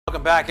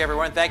Welcome back,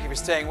 everyone. Thank you for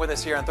staying with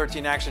us here on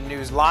 13 Action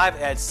News Live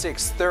at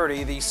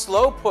 6:30. The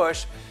slow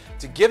push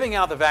to giving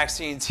out the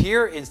vaccines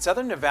here in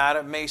southern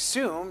Nevada may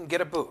soon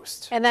get a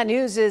boost. And that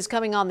news is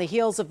coming on the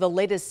heels of the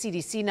latest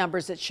CDC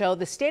numbers that show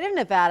the state of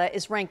Nevada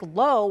is ranked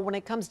low when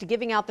it comes to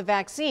giving out the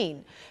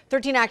vaccine.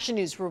 13 Action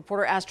News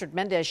reporter Astrid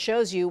Mendez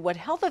shows you what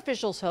health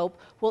officials hope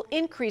will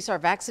increase our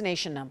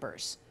vaccination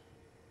numbers.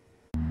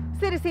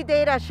 CDC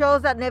data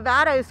shows that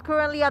Nevada is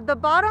currently at the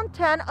bottom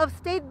 10 of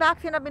state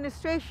vaccine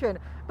administration,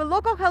 but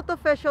local health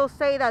officials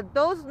say that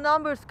those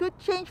numbers could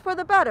change for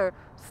the better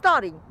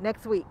starting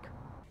next week.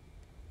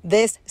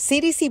 This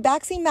CDC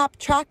vaccine map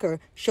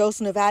tracker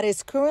shows Nevada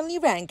is currently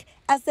ranked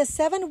as the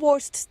 7th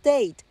worst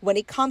state when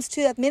it comes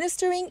to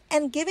administering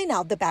and giving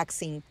out the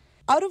vaccine.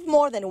 Out of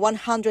more than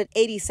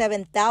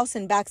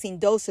 187,000 vaccine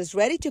doses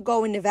ready to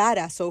go in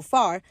Nevada so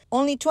far,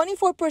 only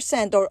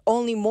 24% or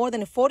only more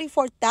than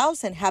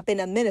 44,000 have been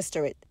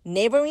administered.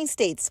 Neighboring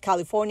states,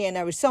 California and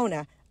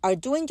Arizona, are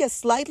doing just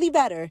slightly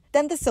better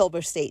than the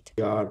Silver State.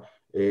 We are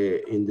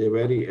in the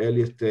very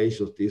early stage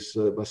of this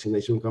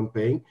vaccination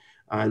campaign.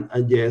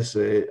 And yes,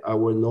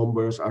 our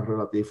numbers are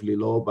relatively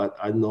low, but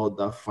are not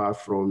that far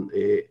from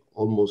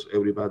almost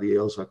everybody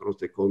else across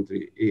the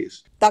country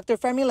is. Dr.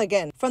 Fermi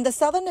Leguen from the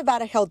Southern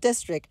Nevada Health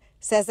District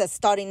says that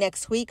starting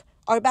next week,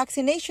 our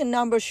vaccination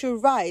numbers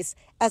should rise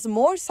as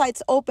more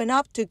sites open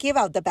up to give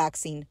out the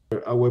vaccine.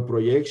 Our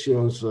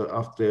projections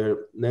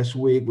after next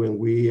week, when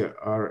we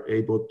are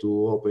able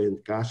to open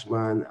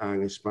Cashman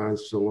and expand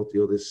some of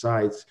the other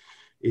sites,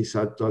 is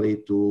actually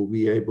to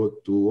be able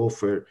to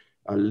offer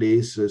at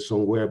least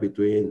somewhere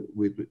between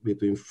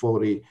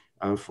 40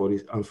 and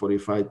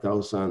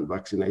 45,000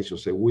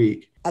 vaccinations a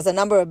week. As the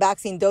number of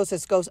vaccine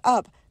doses goes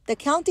up, the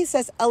county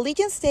says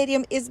Allegiant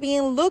Stadium is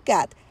being looked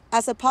at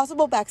as a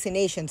possible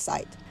vaccination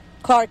site.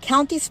 Clark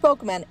County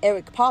spokesman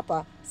Eric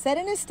Papa said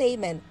in a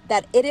statement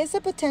that it is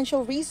a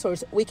potential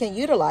resource we can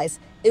utilize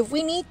if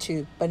we need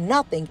to, but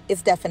nothing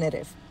is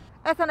definitive.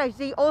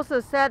 SNHD also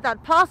said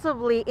that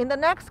possibly in the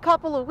next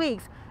couple of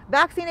weeks,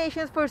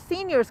 vaccinations for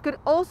seniors could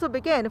also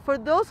begin for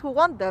those who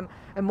want them,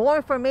 and more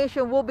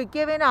information will be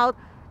given out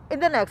in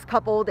the next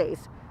couple of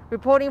days.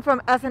 Reporting from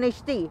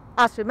SNHD,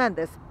 Astrid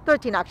Mendez,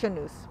 13 Action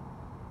News.